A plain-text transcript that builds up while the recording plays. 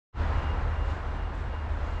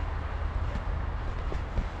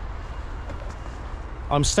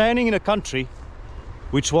I'm standing in a country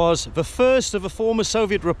which was the first of the former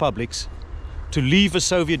Soviet republics to leave the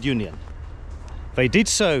Soviet Union. They did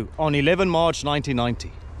so on 11 March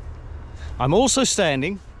 1990. I'm also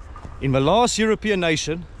standing in the last European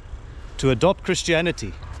nation to adopt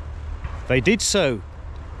Christianity. They did so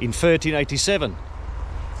in 1387.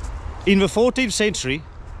 In the 14th century,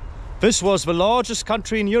 this was the largest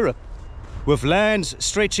country in Europe, with lands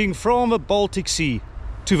stretching from the Baltic Sea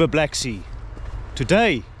to the Black Sea.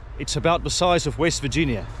 Today, it's about the size of West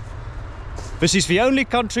Virginia. This is the only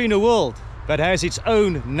country in the world that has its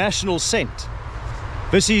own national scent.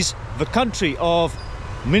 This is the country of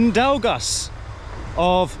Mindaugas,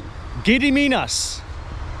 of Gediminas,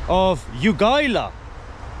 of Jogaila,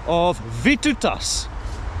 of Vytautas,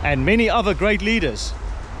 and many other great leaders.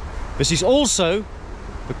 This is also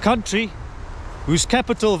the country whose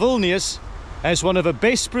capital, Vilnius, has one of the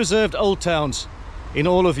best preserved old towns in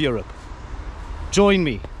all of Europe. Join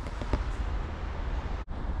me.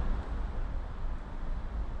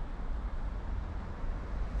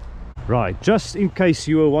 Right, just in case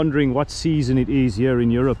you were wondering what season it is here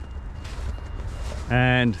in Europe,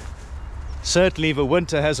 and certainly the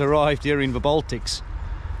winter has arrived here in the Baltics.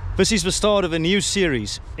 This is the start of a new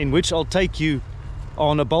series in which I'll take you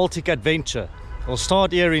on a Baltic adventure. I'll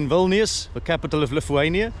start here in Vilnius, the capital of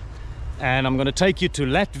Lithuania, and I'm going to take you to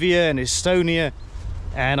Latvia and Estonia,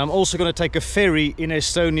 and I'm also going to take a ferry in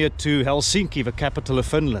Estonia to Helsinki, the capital of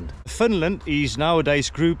Finland. Finland is nowadays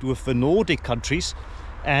grouped with the Nordic countries,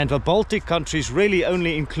 and the Baltic countries really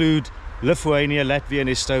only include Lithuania, Latvia and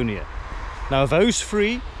Estonia. Now those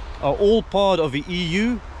three are all part of the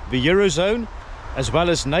EU, the Eurozone, as well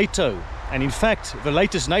as NATO. And in fact, the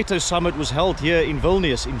latest NATO summit was held here in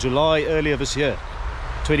Vilnius in July earlier this year,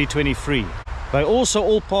 2023. They're also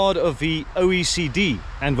all part of the OECD,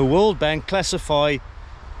 and the World Bank classify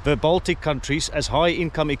the Baltic countries as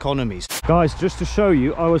high-income economies. Guys, just to show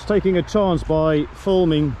you, I was taking a chance by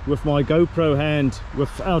filming with my GoPro hand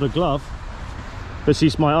without a glove. This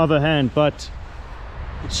is my other hand, but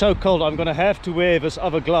it's so cold I'm gonna have to wear this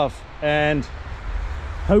other glove, and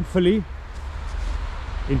hopefully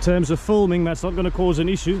in terms of filming that's not going to cause an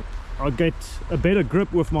issue. I'll get a better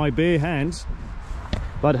grip with my bare hands.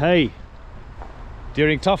 But hey,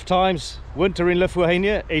 during tough times, winter in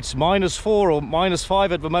Lithuania, it's -4 or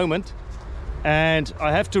 -5 at the moment, and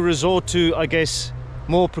I have to resort to, I guess,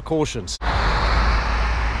 more precautions.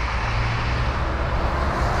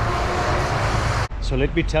 So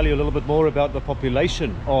let me tell you a little bit more about the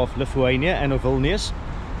population of Lithuania and of Vilnius.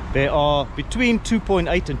 There are between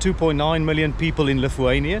 2.8 and 2.9 million people in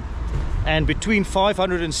Lithuania, and between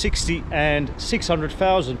 560 and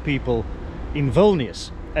 600,000 people in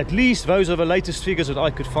Vilnius. At least those are the latest figures that I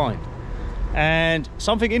could find. And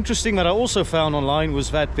something interesting that I also found online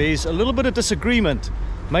was that there's a little bit of disagreement,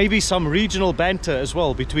 maybe some regional banter as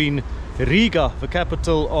well, between Riga, the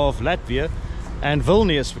capital of Latvia, and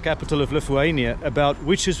Vilnius, the capital of Lithuania, about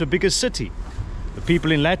which is the biggest city. The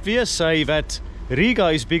people in Latvia say that Riga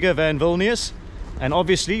is bigger than Vilnius, and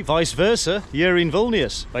obviously vice versa here in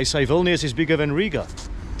Vilnius. They say Vilnius is bigger than Riga.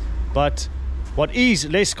 But what is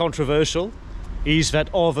less controversial is that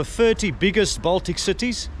of the 30 biggest Baltic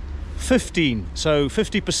cities, 15, so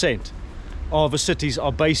 50% of the cities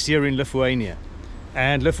are based here in Lithuania.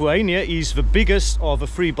 And Lithuania is the biggest of the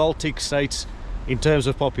 3 Baltic states in terms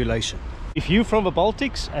of population. If you're from the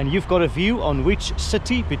Baltics and you've got a view on which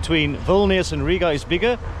city between Vilnius and Riga is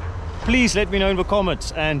bigger, please let me know in the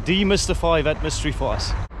comments and demystify that mystery for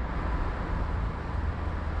us.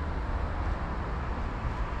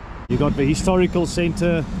 You got the historical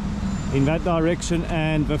center in that direction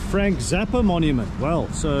and the Frank Zappa monument. Well,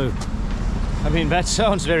 so I mean, that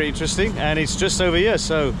sounds very interesting, and it's just over here,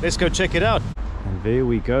 so let's go check it out. And there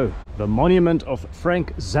we go, the monument of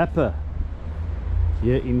Frank Zappa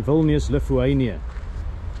here in Vilnius, Lithuania.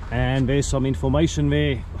 And there's some information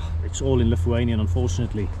there. It's all in Lithuanian,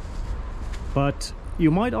 unfortunately. But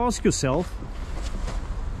you might ask yourself,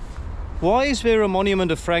 why is there a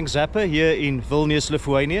monument of Frank Zappa here in Vilnius,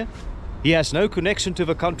 Lithuania? He has no connection to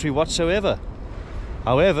the country whatsoever.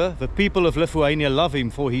 However, the people of Lithuania love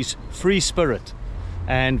him for his free spirit,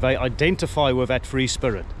 and they identify with that free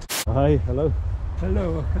spirit. Hi, hello.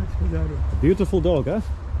 Hello. Beautiful dog, huh?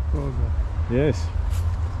 Dog. Yes.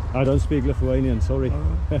 I don't speak Lithuanian, sorry.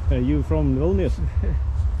 You from Vilnius?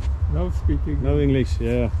 No speaking. No English,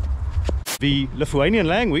 yeah. The Lithuanian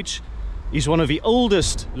language is one of the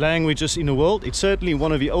oldest languages in the world. It's certainly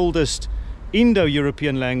one of the oldest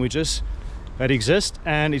Indo-European languages that exist,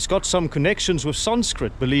 and it's got some connections with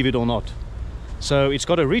Sanskrit, believe it or not. So it's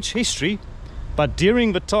got a rich history, but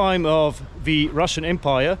during the time of the Russian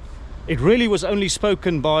Empire, it really was only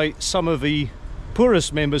spoken by some of the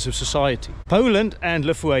poorest members of society. Poland and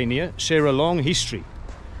Lithuania share a long history,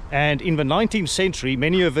 and in the 19th century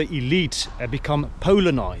many of the elites had become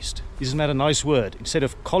Polonized. Isn't that a nice word? Instead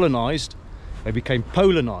of colonized, they became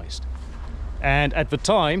Polonized. And at the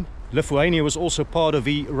time, Lithuania was also part of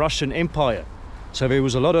the Russian Empire, so there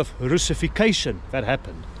was a lot of Russification that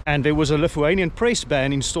happened. And there was a Lithuanian press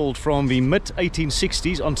ban installed from the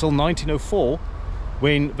mid-1860s until 1904,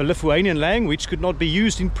 when the Lithuanian language could not be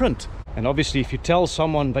used in print. And obviously if you tell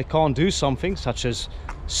someone they can't do something, such as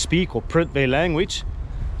speak or print their language,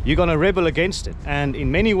 you're going to rebel against it. And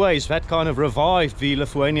in many ways that kind of revived the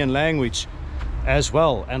Lithuanian language as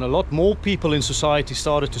well, and a lot more people in society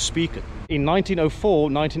started to speak it. In 1904,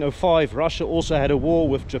 1905, Russia also had a war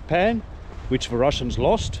with Japan, which the Russians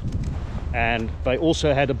lost, and they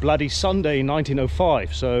also had a Bloody Sunday in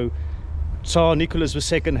 1905. So Tsar Nicholas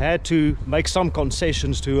II had to make some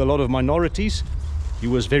concessions to a lot of minorities. He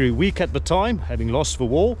was very weak at the time, having lost the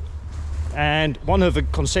war, and one of the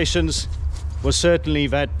concessions was certainly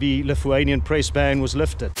that the Lithuanian press ban was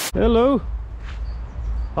lifted. Hello,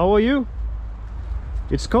 how are you?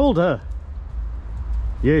 It's cold, huh?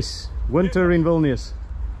 Yes, winter in Vilnius.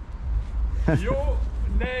 Your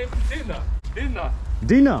name Dina. Dina.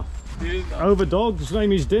 Dina. Dina. Oh, the dog's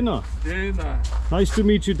name is Dina. Dina. Nice to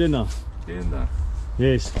meet you, Dina. Dina.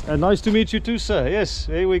 Yes, and nice to meet you too, sir. Yes,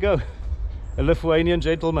 here we go. A Lithuanian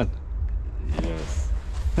gentleman. Yes.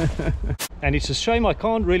 And it's a shame I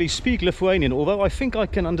can't really speak Lithuanian, although I think I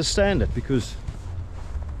can understand it, because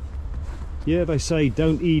yeah, they say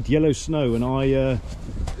don't eat yellow snow, and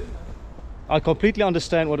I completely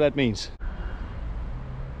understand what that means.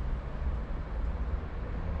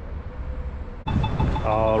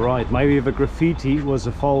 All right, maybe the graffiti was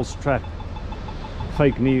a false track,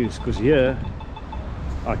 fake news, because here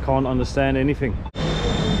I can't understand anything.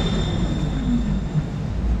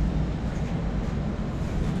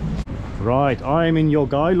 Right, I am in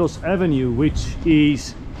Jogailos Avenue, which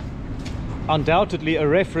is undoubtedly a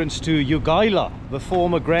reference to Jogaila, the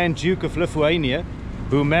former Grand Duke of Lithuania,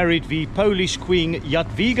 who married the Polish Queen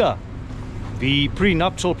Jadwiga. The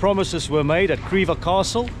prenuptial promises were made at Kriva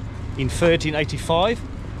Castle in 1385,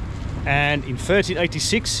 and in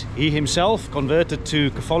 1386 he himself converted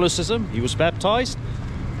to Catholicism. He was baptized,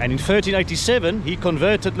 and in 1387 he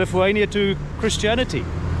converted Lithuania to Christianity.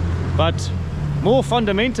 But more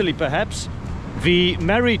fundamentally, perhaps, the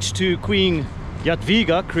marriage to Queen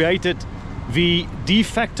Jadwiga created the de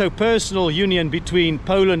facto personal union between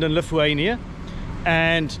Poland and Lithuania,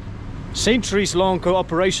 and centuries-long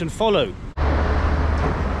cooperation followed.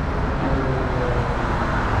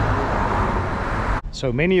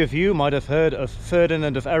 So many of you might have heard of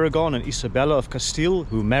Ferdinand of Aragon and Isabella of Castile,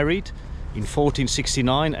 who married in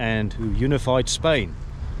 1469 and who unified Spain.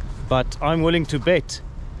 But I'm willing to bet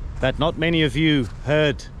that not many of you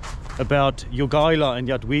heard about Jogaila and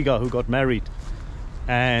Jadwiga, who got married,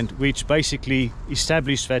 and which basically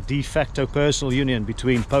established that de facto personal union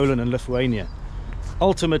between Poland and Lithuania,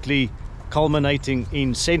 ultimately culminating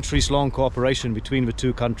in centuries-long cooperation between the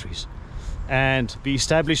two countries, and the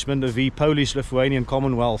establishment of the Polish-Lithuanian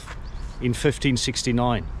Commonwealth in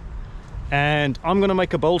 1569. And I'm going to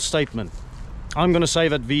make a bold statement. I'm going to say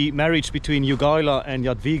that the marriage between Jogaila and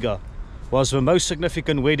Jadwiga was the most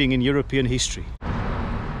significant wedding in European history.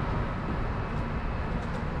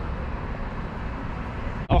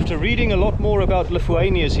 After reading a lot more about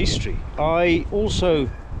Lithuania's history, I also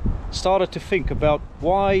started to think about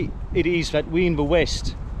why it is that we in the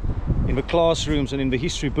West, in the classrooms and in the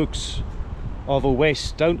history books of the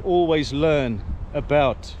West, don't always learn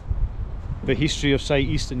about the history of, say,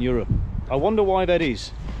 Eastern Europe. I wonder why that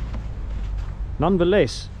is.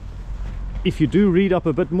 Nonetheless, if you do read up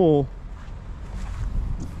a bit more,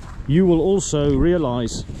 you will also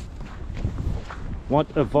realize what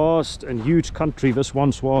a vast and huge country this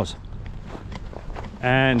once was,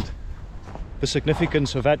 and the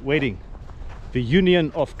significance of that wedding, the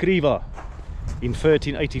Union of Kriva in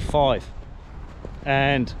 1385,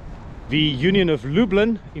 and the Union of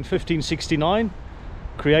Lublin in 1569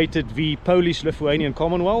 created the Polish-Lithuanian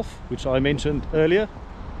Commonwealth, which I mentioned earlier,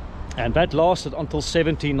 and that lasted until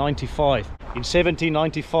 1795. In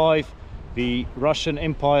 1795 the Russian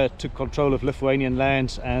Empire took control of Lithuanian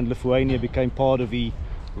lands, and Lithuania became part of the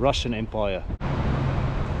Russian Empire.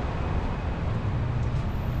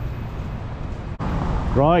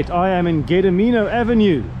 Right, I am in Gedimino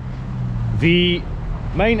Avenue, the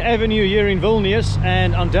main avenue here in Vilnius,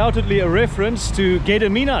 and undoubtedly a reference to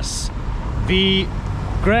Gediminas, the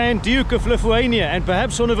Grand Duke of Lithuania, and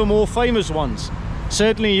perhaps one of the more famous ones,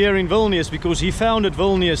 certainly here in Vilnius, because he founded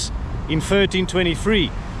Vilnius in 1323.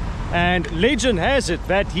 And legend has it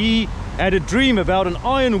that he had a dream about an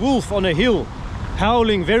iron wolf on a hill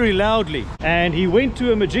howling very loudly, and he went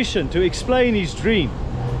to a magician to explain his dream,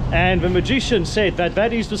 and the magician said that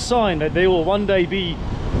that is the sign that there will one day be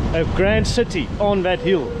a grand city on that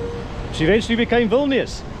hill, which eventually became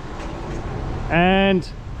Vilnius. And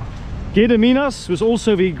Gediminas was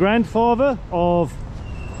also the grandfather of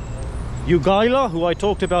Jogaila, who I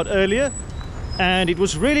talked about earlier, and it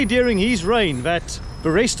was really during his reign that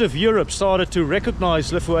the rest of Europe started to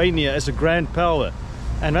recognize Lithuania as a grand power,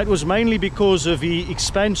 and that was mainly because of the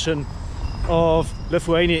expansion of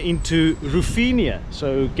Lithuania into Ruthenia.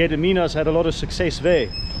 So Gediminas had a lot of success there.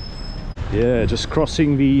 Yeah, just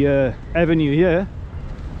crossing the avenue here,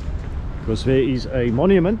 because there is a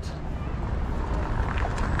monument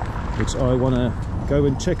which I want to go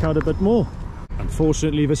and check out a bit more.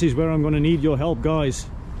 Unfortunately, this is where I'm going to need your help, guys.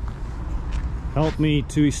 Help me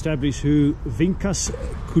to establish who Vinkas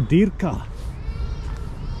Kudirka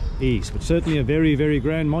is, but certainly a very, very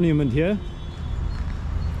grand monument here,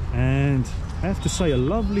 and I have to say a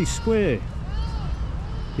lovely square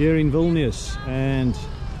here in Vilnius, and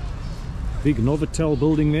big Novotel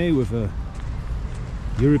building there with a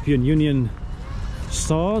European Union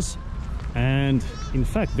stars, and in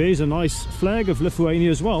fact there's a nice flag of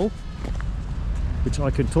Lithuania as well, which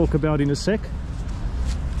I can talk about in a sec,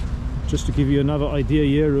 just to give you another idea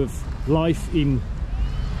here of life in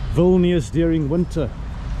Vilnius during winter.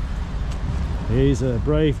 There's a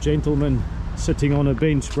brave gentleman sitting on a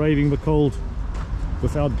bench braving the cold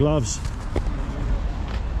without gloves.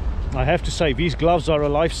 I have to say, these gloves are a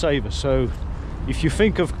lifesaver, so if you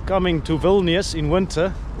think of coming to Vilnius in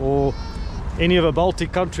winter, or any of the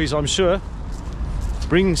Baltic countries, I'm sure,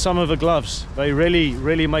 bring some of the gloves. They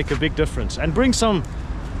really make a big difference, and bring some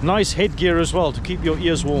nice headgear as well to keep your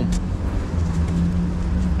ears warm.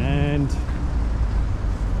 And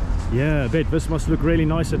yeah, I bet this must look really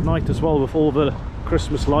nice at night as well, with all the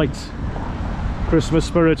Christmas lights. Christmas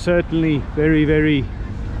spirit certainly very, very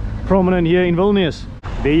prominent here in Vilnius.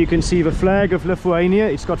 There you can see the flag of Lithuania.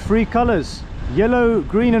 It's got three colors: yellow,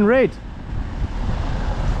 green and red.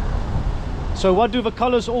 So what do the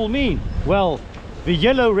colors all mean? Well, the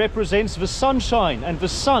yellow represents the sunshine and the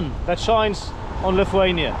sun that shines on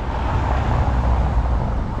Lithuania.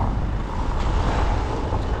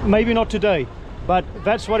 Maybe not today, but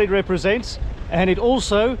that's what it represents, and it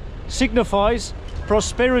also signifies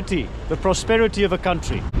prosperity, the prosperity of a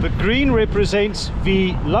country. The green represents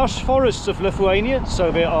the lush forests of Lithuania,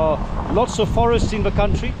 so there are lots of forests in the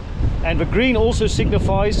country, and the green also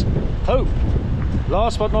signifies hope.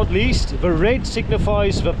 Last but not least, the red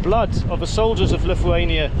signifies the blood of the soldiers of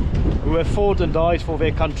Lithuania who have fought and died for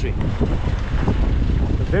their country.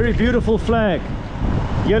 A very beautiful flag,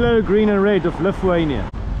 yellow, green and red, of Lithuania.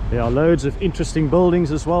 There are loads of interesting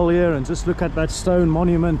buildings as well here, and just look at that stone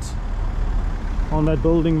monument on that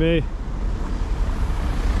building there.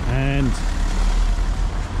 And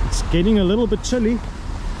it's getting a little bit chilly.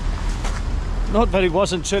 Not that it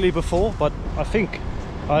wasn't chilly before, but I think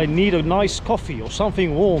I need a nice coffee or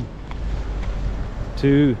something warm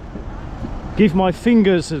to give my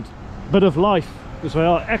fingers a bit of life, because they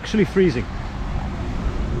are actually freezing.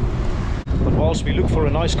 But whilst we look for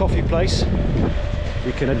a nice coffee place,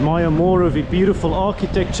 we can admire more of the beautiful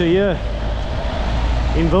architecture here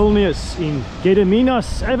in Vilnius, in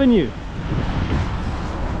Gediminas Avenue.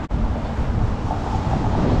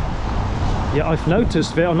 Yeah, I've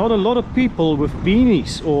noticed there are not a lot of people with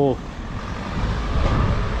beanies or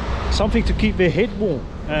something to keep their head warm,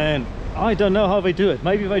 and I don't know how they do it.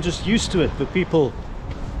 Maybe they're just used to it, the people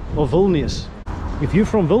of Vilnius. If you're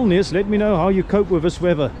from Vilnius, let me know how you cope with this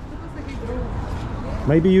weather.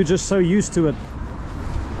 Maybe you're just so used to it.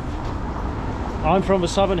 I'm from the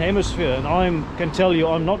southern hemisphere, and I can tell you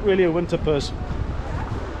I'm not really a winter person.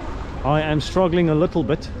 I am struggling a little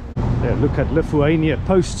bit. Yeah, look at Lithuania,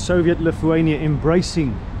 post-Soviet Lithuania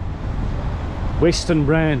embracing Western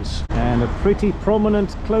brands, and a pretty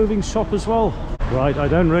prominent clothing shop as well. Right, I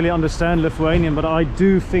don't really understand Lithuanian, but I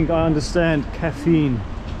do think I understand caffeine,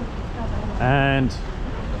 and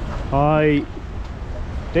I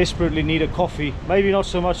desperately need a coffee. Maybe not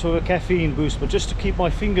so much for a caffeine boost, but just to keep my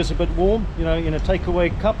fingers a bit warm, you know, in a takeaway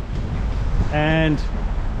cup. And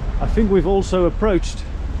I think we've also approached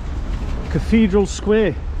Cathedral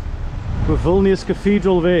Square with Vilnius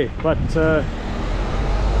Cathedral there, but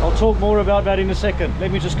I'll talk more about that in a second.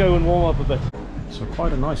 Let me just go and warm up a bit. So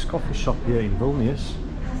quite a nice coffee shop here in Vilnius,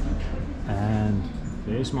 and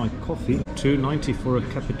there's my coffee, $2.90 for a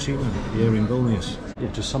cappuccino here in Vilnius. Yeah,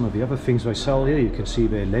 just some of the other things they sell here. You can see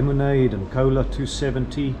their lemonade and cola,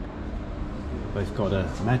 $2.70. They've got a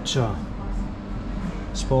matcha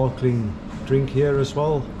sparkling drink here as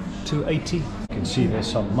well, 280. You can see there's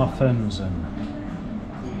some muffins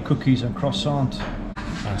and cookies and croissant,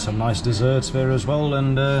 and some nice desserts there as well,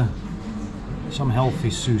 and some healthy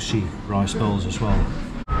sushi rice bowls as well.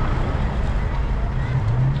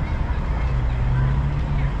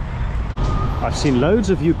 I've seen loads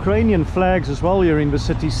of Ukrainian flags as well here in the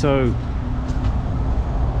city, so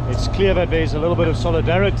it's clear that there's a little bit of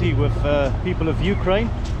solidarity with people of Ukraine.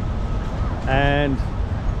 And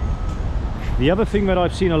the other thing that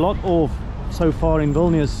I've seen a lot of so far in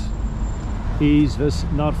Vilnius is this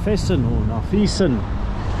Narfesen or Narfisen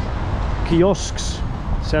kiosks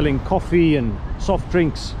selling coffee and soft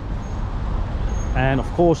drinks. And of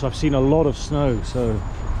course I've seen a lot of snow, so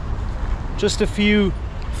just a few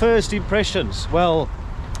first impressions. Well,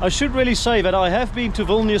 I should really say that I have been to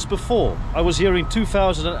Vilnius before. I was here in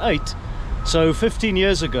 2008, so 15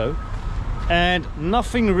 years ago, and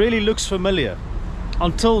nothing really looks familiar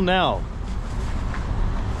until now.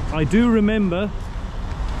 I do remember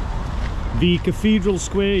the Cathedral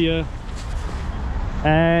Square here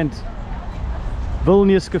and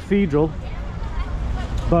Vilnius Cathedral,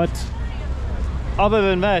 but other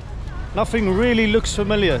than that, nothing really looks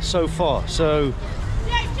familiar so far. So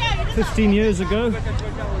 15 years ago,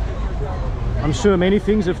 I'm sure many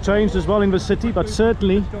things have changed as well in the city, but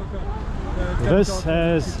certainly this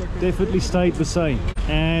has definitely stayed the same.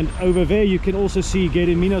 And over there you can also see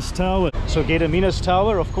Gediminas Tower. So Gediminas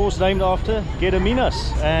Tower, of course, named after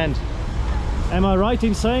Gediminas. And am I right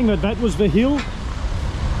in saying that that was the hill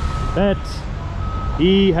that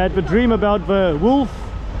he had the dream about the wolf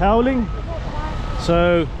howling?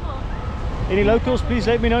 So any locals, please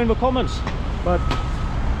let me know in the comments. But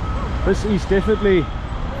this is definitely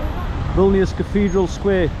Vilnius Cathedral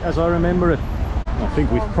Square as I remember it. I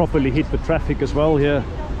think we've properly hit the traffic as well here,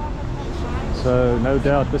 so no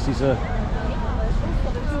doubt this is a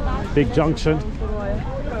big junction.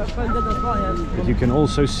 But you can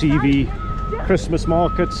also see the Christmas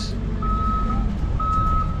markets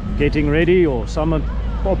getting ready, or some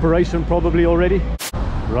operation probably already.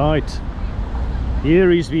 Right,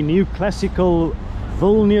 here is the new classical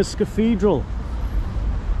Vilnius Cathedral,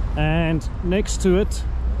 and next to it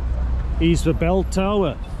is the bell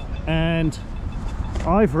tower. And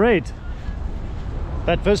I've read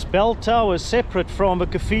that this bell tower, separate from the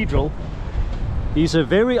cathedral, is a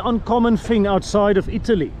very uncommon thing outside of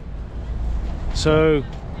Italy. So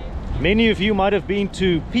many of you might have been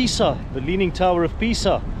to Pisa, the Leaning Tower of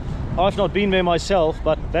Pisa. I've not been there myself,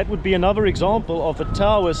 but that would be another example of a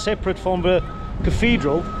tower separate from the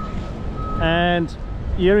cathedral. And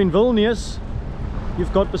here in Vilnius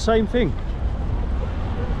you've got the same thing,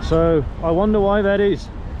 so I wonder why that is.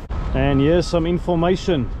 And here's some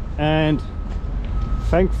information, and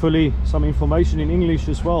thankfully some information in English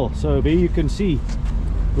as well. So there you can see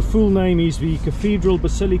the full name is the Cathedral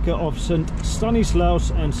Basilica of St.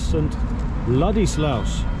 Stanislaus and St.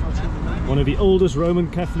 Ladislaus, one of the oldest Roman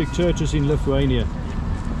Catholic churches in Lithuania,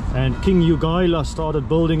 and King Jogaila started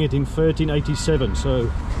building it in 1387. So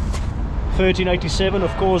 1387,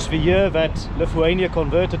 of course, the year that Lithuania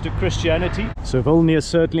converted to Christianity. So Vilnius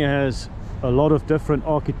certainly has a lot of different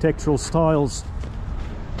architectural styles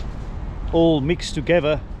all mixed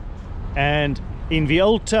together. And in the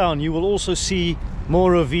old town you will also see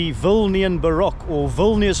more of the Vilnian Baroque or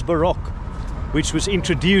Vilnius Baroque, which was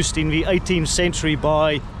introduced in the 18th century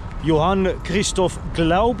by Johann Christoph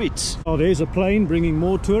Glaubitz. Oh, there's a plane bringing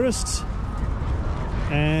more tourists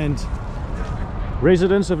and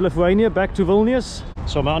residents of Lithuania back to Vilnius.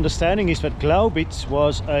 So my understanding is that Glaubitz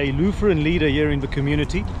was a Lutheran leader here in the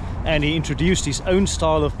community, and he introduced his own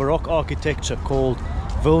style of Baroque architecture called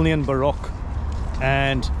Vilnian Baroque,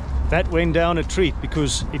 and that went down a treat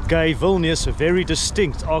because it gave Vilnius a very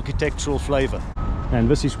distinct architectural flavor. And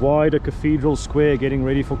this is wider Cathedral Square getting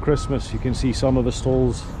ready for Christmas. You can see some of the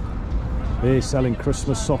stalls there selling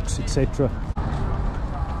Christmas socks, etc.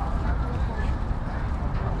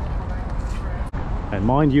 And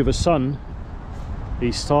mind you, the sun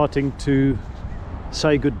is starting to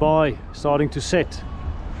say goodbye, starting to set,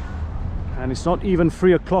 and it's not even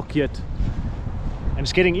 3 o'clock yet, and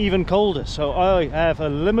it's getting even colder. So I have a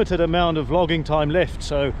limited amount of vlogging time left,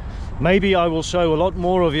 so maybe I will show a lot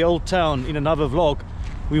more of the old town in another vlog.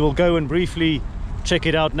 We will go and briefly check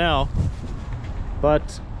it out now,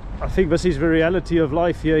 but I think this is the reality of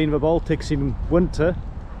life here in the Baltics in winter,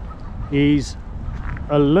 is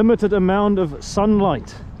a limited amount of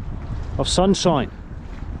sunlight, of sunshine.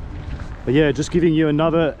 But yeah, just giving you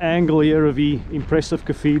another angle here of the impressive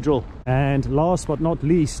cathedral. And last but not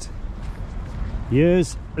least,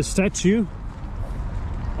 here's a statue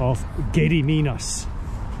of Gediminas.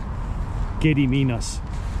 Gediminas.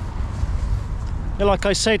 Like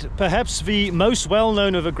I said, perhaps the most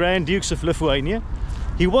well-known of the Grand Dukes of Lithuania.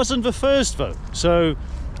 He wasn't the first though, so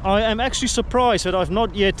I am actually surprised that I've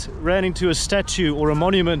not yet ran into a statue or a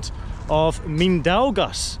monument of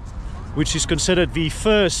Mindaugas, which is considered the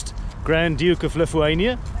first Grand Duke of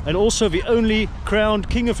Lithuania and also the only crowned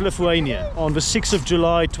King of Lithuania on the 6th of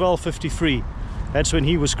July 1253. That's when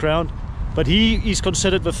he was crowned, but he is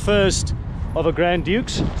considered the first of the Grand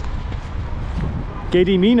Dukes.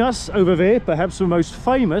 Gediminas over there, perhaps the most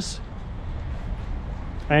famous,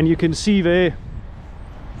 and you can see there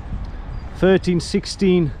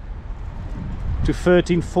 1316 to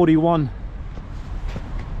 1341,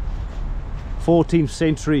 14th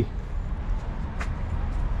century.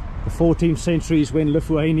 The 14th century is when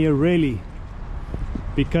Lithuania really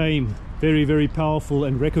became very, very powerful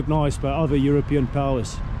and recognized by other European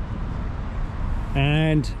powers.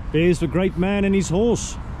 And there's the great man and his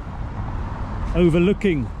horse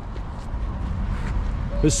overlooking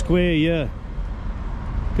the square here,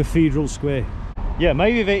 Cathedral Square. Yeah,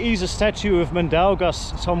 maybe there is a statue of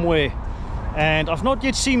Mindaugas somewhere, and I've not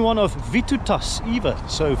yet seen one of Vytautas either.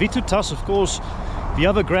 So Vytautas, of course, the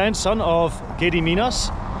other grandson of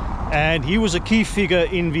Gediminas, and he was a key figure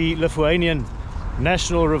in the Lithuanian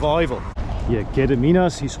national revival. Yeah,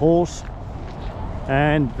 Gediminas, his horse,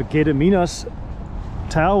 and the Gediminas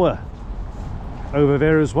Tower over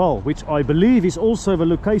there as well, which I believe is also the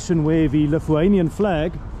location where the Lithuanian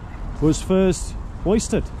flag was first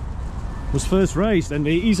hoisted, was first raised, and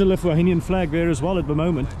there is a Lithuanian flag there as well at the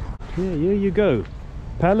moment. Yeah, here you go.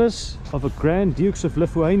 Palace of the Grand Dukes of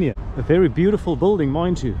Lithuania. A very beautiful building,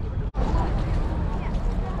 mind you.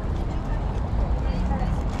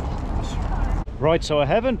 Right, so I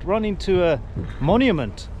haven't run into a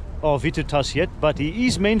monument of Vytautas yet, but he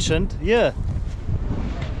is mentioned here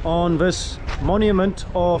on this monument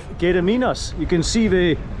of Gediminas. You can see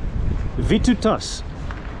the Vytautas,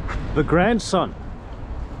 the grandson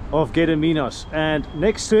of Gediminas, and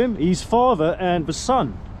next to him his father and the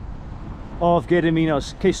son of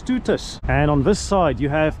Gediminas, Kęstutis. And on this side you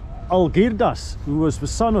have Algirdas, who was the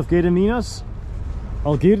son of Gediminas.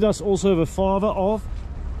 Algirdas also the father of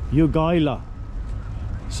Jogaila.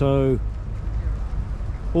 So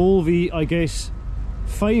all the, I guess,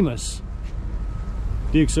 famous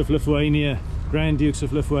Dukes of Lithuania, Grand Dukes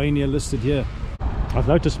of Lithuania listed here. I've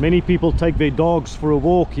noticed many people take their dogs for a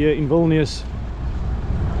walk here in Vilnius,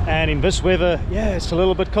 and in this weather, yeah, it's a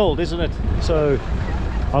little bit cold, isn't it? So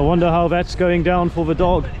I wonder how that's going down for the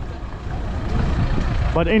dog.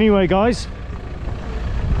 But anyway, guys,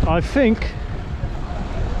 I think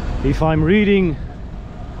if I'm reading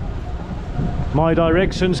my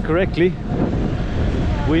directions correctly,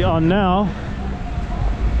 we are now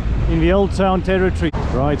in the Old Town territory.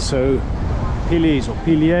 Right, so Pilis or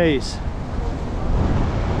Piliers,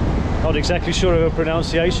 not exactly sure of a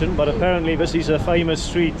pronunciation, but apparently this is a famous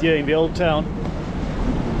street here in the Old Town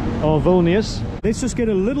of Vilnius. Let's just get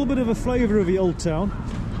a little bit of a flavor of the Old Town.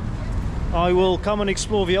 I will come and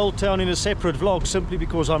explore the Old Town in a separate vlog, simply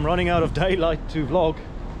because I'm running out of daylight to vlog,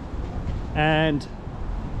 and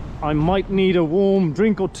I might need a warm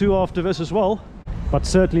drink or two after this as well. But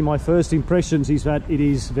certainly my first impressions is that it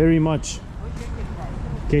is very much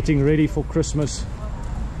getting ready for Christmas.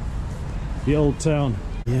 The Old Town.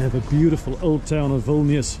 Yeah, the beautiful Old Town of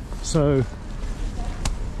Vilnius. So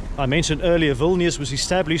I mentioned earlier Vilnius was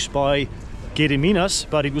established by Gediminas,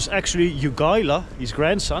 but it was actually Jogaila, his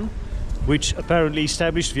grandson, which apparently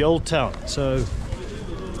established the Old Town. So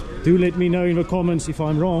do let me know in the comments if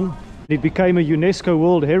I'm wrong. It became a UNESCO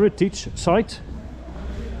World Heritage Site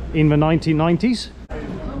in the 1990s.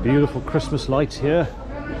 Beautiful Christmas lights here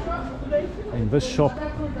in this shop,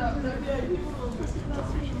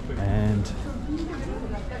 and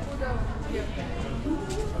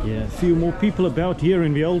yeah, a few more people about here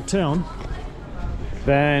in the Old Town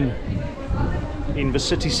than in the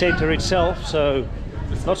city centre itself, so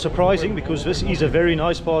not surprising, because this is a very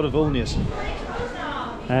nice part of Vilnius,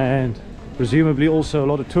 and presumably also a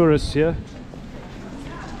lot of tourists here.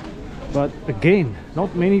 But again,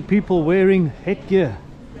 not many people wearing headgear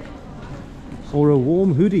or a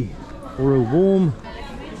warm hoodie or a warm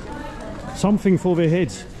something for their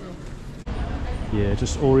heads. Yeah,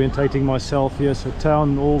 just orientating myself here. So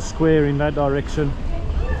town all square in that direction,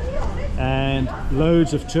 and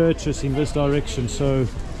loads of churches in this direction. So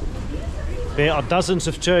there are dozens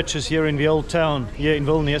of churches here in the Old Town here in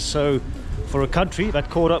Vilnius. So for a country that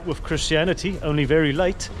caught up with Christianity only very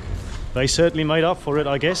late, they certainly made up for it,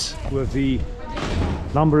 I guess, with the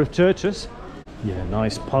number of churches. Yeah,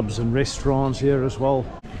 nice pubs and restaurants here as well.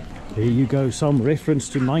 There you go, some reference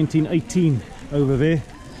to 1918 over there.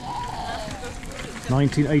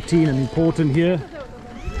 1918, and important here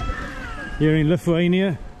in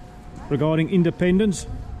Lithuania regarding independence.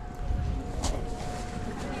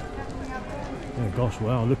 Oh gosh,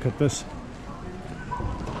 wow, look at this.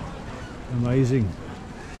 Amazing.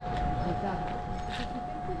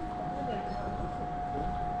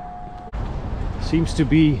 Seems to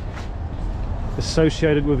be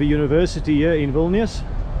associated with a university here in Vilnius.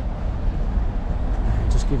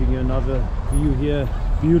 Just giving you another view here.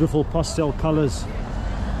 Beautiful pastel colors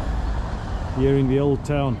here in the old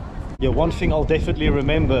town. Yeah, one thing I'll definitely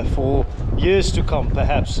remember for years to come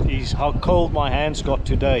perhaps is how cold my hands got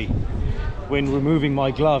today when removing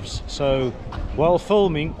my gloves. So while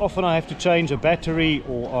filming, often I have to change a battery,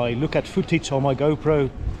 or I look at footage on my GoPro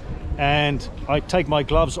and I take my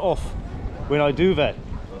gloves off when I do that.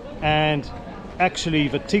 And actually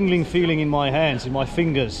the tingling feeling in my hands, in my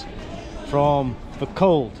fingers from the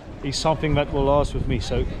cold is something that will last with me.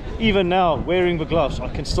 So even now, wearing the gloves, I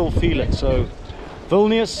can still feel it. So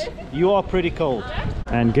Vilnius, you are pretty cold.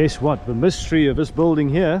 And guess what? The mystery of this building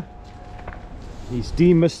here is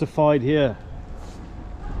demystified here,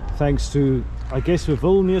 thanks to, I guess, the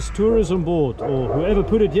Vilnius Tourism Board, or whoever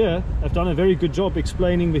put it here, have done a very good job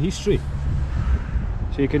explaining the history.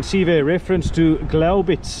 So you can see their reference to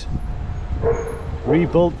Glaubitz,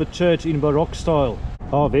 rebuilt the church in Baroque style.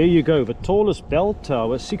 Oh, there you go. The tallest bell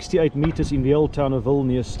tower, 68 meters in the old town of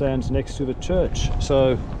Vilnius, stands next to the church.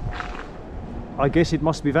 So I guess it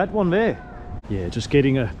must be that one there. Yeah, just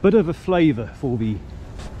getting a bit of a flavor for the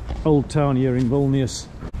old town here in Vilnius.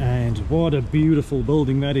 And what a beautiful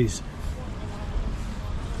building that is.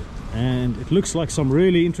 And it looks like some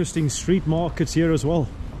really interesting street markets here as well.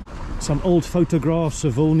 Some old photographs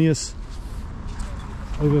of Vilnius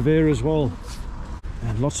over there as well.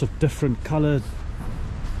 And lots of different colored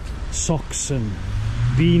socks and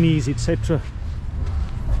beanies, etc.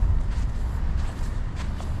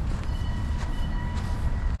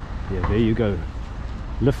 Yeah, there you go.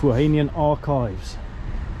 Lithuanian archives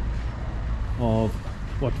of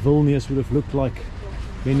what Vilnius would have looked like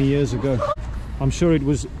many years ago. I'm sure it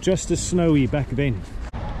was just as snowy back then.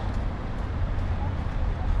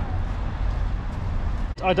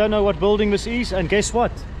 I don't know what building this is, and guess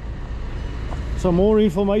what? Some more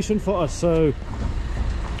information for us. So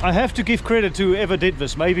I have to give credit to whoever did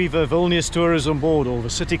this, maybe the Vilnius Tourism Board or the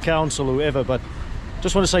City Council or whoever, but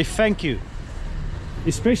just want to say thank you.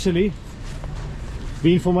 Especially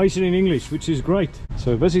the information in English, which is great.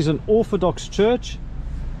 So this is an Orthodox church,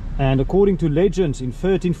 and according to legends, in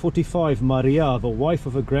 1345 Maria, the wife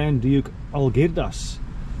of a Grand Duke Algirdas,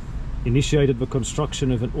 initiated the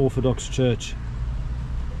construction of an Orthodox church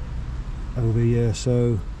over here.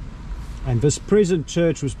 So, and this present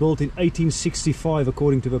church was built in 1865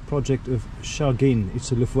 according to the project of Shagin.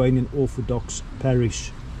 It's a Lithuanian Orthodox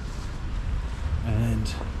parish,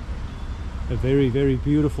 and a very, very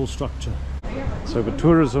beautiful structure. So the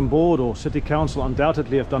tourism board or city council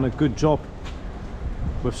undoubtedly have done a good job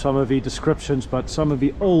with some of the descriptions, but some of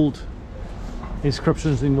the old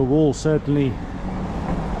inscriptions in the wall certainly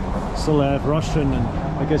still have Russian and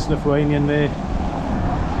I guess Lithuanian there.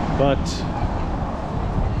 But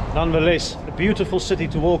nonetheless, a beautiful city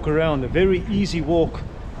to walk around, a very easy walk,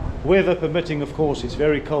 weather permitting. Of course, it's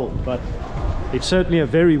very cold, but it's certainly a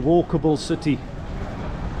very walkable city,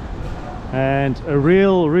 and a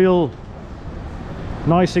real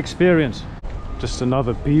nice experience. Just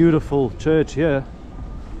another beautiful church here.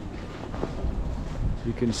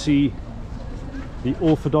 You can see the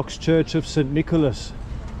Orthodox Church of St. Nicholas.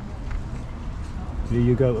 There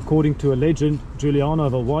you go. According to a legend, Juliana,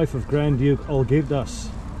 the wife of Grand Duke Algirdas,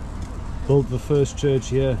 built the first church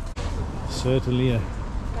here. Certainly a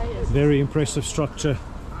very impressive structure.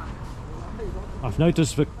 I've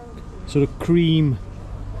noticed the sort of cream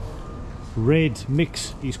red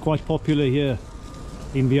mix is quite popular here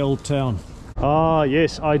in the old town. Ah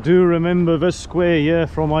yes, I do remember this square here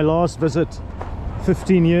from my last visit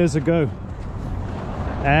 15 years ago,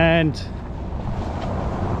 and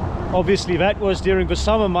obviously that was during the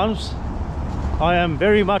summer months. I am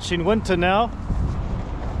very much in winter now,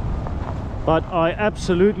 but I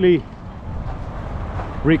absolutely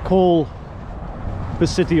recall the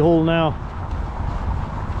city hall now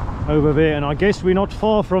over there, and I guess we're not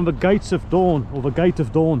far from the Gates of Dawn, or the Gate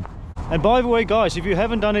of Dawn. And by the way guys, if you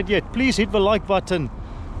haven't done it yet, please hit the like button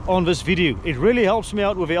on this video. It really helps me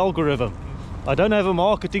out with the algorithm. I don't have a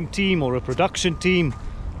marketing team or a production team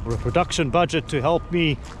or a production budget to help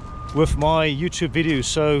me with my YouTube videos,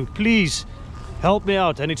 so please help me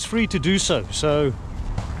out, and it's free to do so. So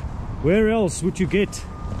where else would you get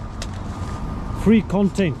free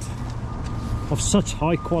content of such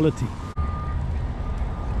high quality?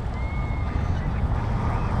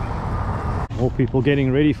 More people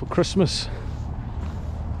getting ready for Christmas.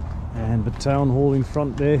 And the town hall in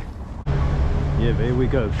front there. Yeah, there we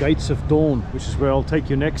go. Gates of Dawn, which is where I'll take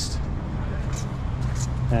you next.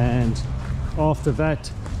 And after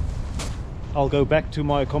that, I'll go back to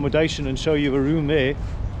my accommodation and show you a room there.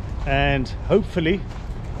 And hopefully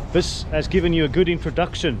this has given you a good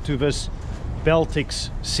introduction to this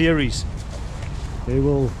Baltics series. There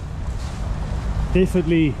will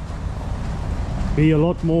definitely be a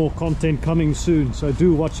lot more content coming soon, so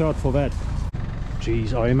do watch out for that.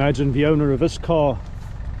 Geez, I imagine the owner of this car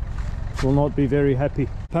will not be very happy.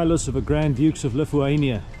 Palace of the Grand Dukes of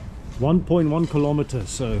Lithuania, 1.1 kilometers.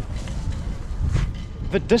 So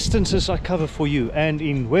the distances I cover for you, and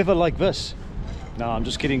in weather like this. No, I'm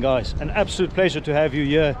just kidding, guys. An absolute pleasure to have you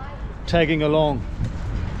here tagging along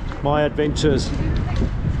my adventures,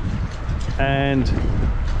 and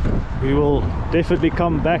we will definitely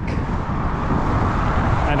come back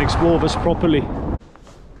and explore this properly.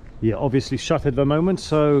 Yeah, obviously shut at the moment,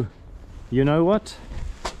 so you know what?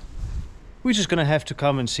 We're just gonna have to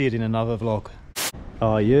come and see it in another vlog.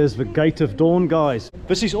 Ah, here's the Gate of Dawn, guys.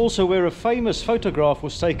 This is also where a famous photograph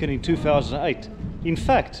was taken in 2008. In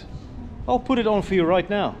fact, I'll put it on for you right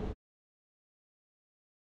now.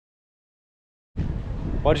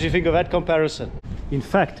 What did you think of that comparison? In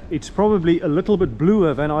fact, it's probably a little bit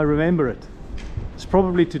bluer than I remember it. It's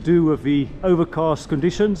probably to do with the overcast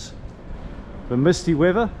conditions, the misty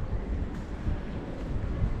weather,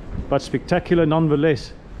 but spectacular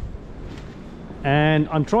nonetheless. And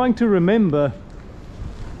I'm trying to remember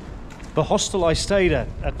the hostel I stayed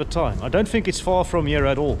at the time. I don't think it's far from here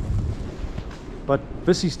at all, but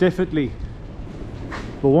this is definitely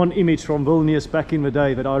the one image from Vilnius back in the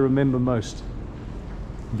day that I remember most.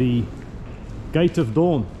 The Gate of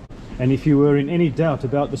Dawn. And if you were in any doubt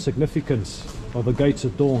about the significance of the Gates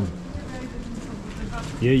of Dawn,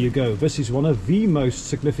 here you go. This is one of the most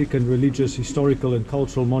significant religious, historical and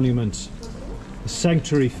cultural monuments. A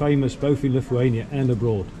sanctuary famous both in Lithuania and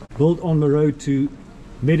abroad. Built on the road to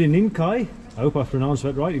Medininkai, I hope I pronounced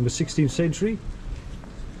that right, in the 16th century.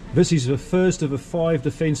 This is the first of the 5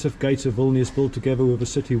 defensive gates of Vilnius built together with a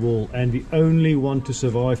city wall, and the only one to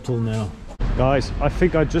survive till now. Guys, I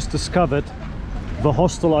think I just discovered the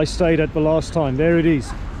hostel I stayed at the last time. There it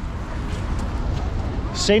is.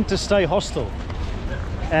 Center Stay Hostel.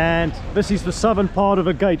 And this is the southern part of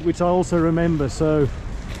a gate, which I also remember. So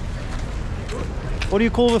what do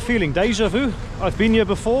you call the feeling? Deja vu? I've been here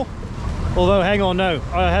before. Although, hang on, no,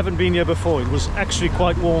 I haven't been here before. It was actually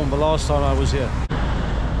quite warm the last time I was here.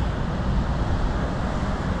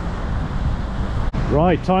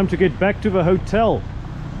 Right, time to get back to the hotel.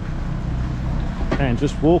 And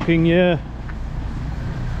just walking here.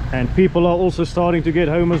 And people are also starting to get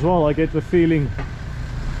home as well. I get the feeling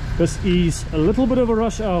this is a little bit of a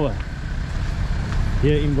rush hour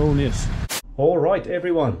here in Vilnius. All right,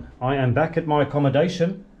 everyone, I am back at my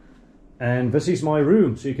accommodation, and this is my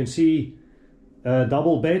room. So you can see a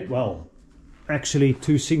double bed, well, actually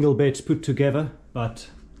 2 single beds put together, but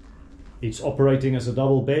it's operating as a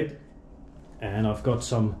double bed. And I've got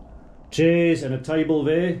some chairs and a table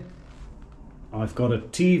there. I've got a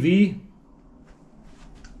TV,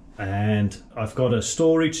 and I've got a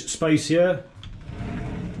storage space here.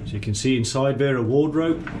 So you can see inside there a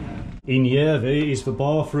wardrobe. In here there is the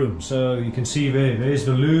bathroom, so you can see there's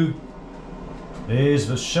the loo, there's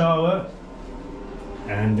the shower,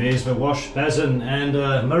 and there's the wash basin and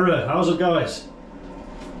a mirror. How's it, guys?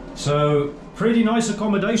 So pretty nice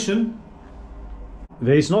accommodation.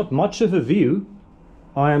 There's not much of a view.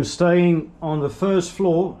 I am staying on the first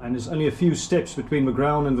floor, and there's only a few steps between the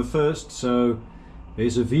ground and the first, so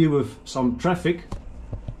there's a view of some traffic,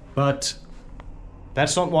 but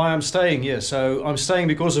that's not why I'm staying here. So I'm staying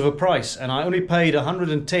because of a price, and I only paid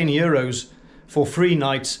 110 euros for 3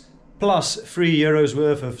 nights plus 3 euros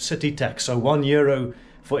worth of city tax, so €1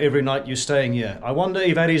 for every night you're staying here. I wonder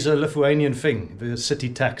if that is a Lithuanian thing, the city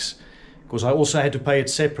tax, because I also had to pay it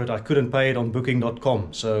separate. I couldn't pay it on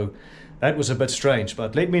booking.com, so that was a bit strange.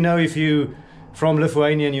 But let me know if you from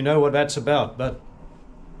Lithuania and you know what that's about. But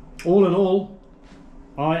all in all,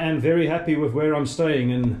 I am very happy with where I'm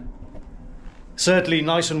staying, and certainly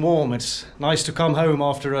nice and warm. It's nice to come home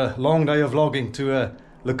after a long day of vlogging to a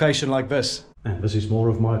location like this. And this is more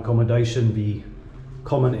of my accommodation, the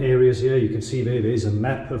common areas here. You can see there's a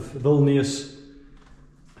map of Vilnius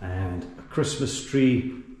and a Christmas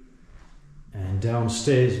tree, and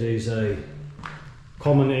downstairs there's a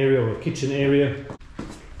common area or a kitchen area.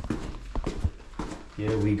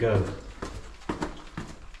 Here we go.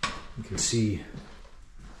 You can see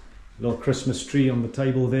a little Christmas tree on the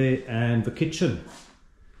table there, and the kitchen.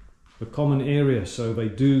 the common area, so they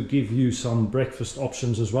do give you some breakfast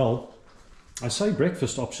options as well. I say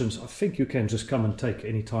breakfast options, I think you can just come and take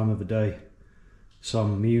any time of the day.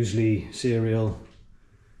 Some muesli, cereal,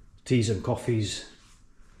 teas and coffees.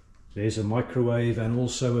 There's a microwave and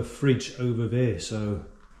also a fridge over there, so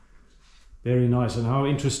very nice. And how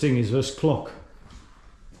interesting is this clock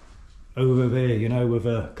over there, you know, with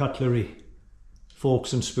a cutlery,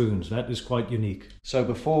 forks and spoons. That is quite unique. So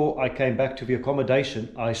before I came back to the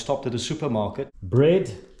accommodation, I stopped at a supermarket.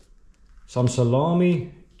 Bread, some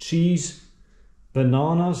salami, cheese,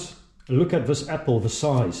 bananas. Look at this apple, the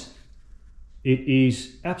size. It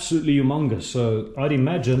is absolutely humongous. So I'd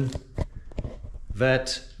imagine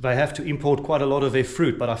that they have to import quite a lot of their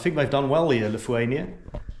fruit, but I think they've done well here, Lithuania.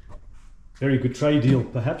 Very good trade deal,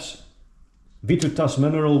 perhaps. Vitutas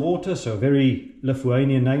mineral water, so very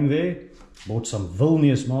Lithuanian name there. Bought some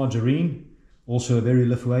Vilnius margarine, also a very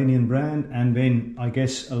Lithuanian brand, and then I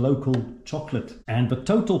guess a local chocolate. And the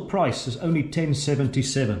total price is only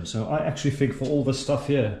 10.77, so I actually think for all this stuff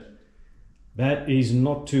here, that is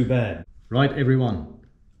not too bad. Right everyone,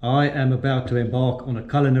 I am about to embark on a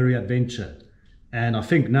culinary adventure, and I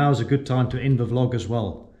think now is a good time to end the vlog as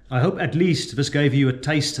well. I hope at least this gave you a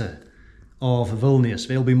taster of Vilnius.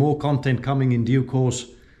 There'll be more content coming in due course,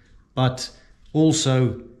 but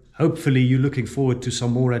also hopefully you're looking forward to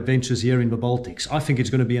some more adventures here in the Baltics. I think it's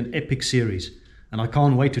going to be an epic series, and I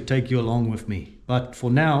can't wait to take you along with me. But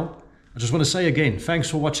for now, I just want to say again, thanks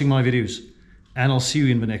for watching my videos, and I'll see you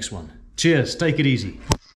in the next one. Cheers, take it easy.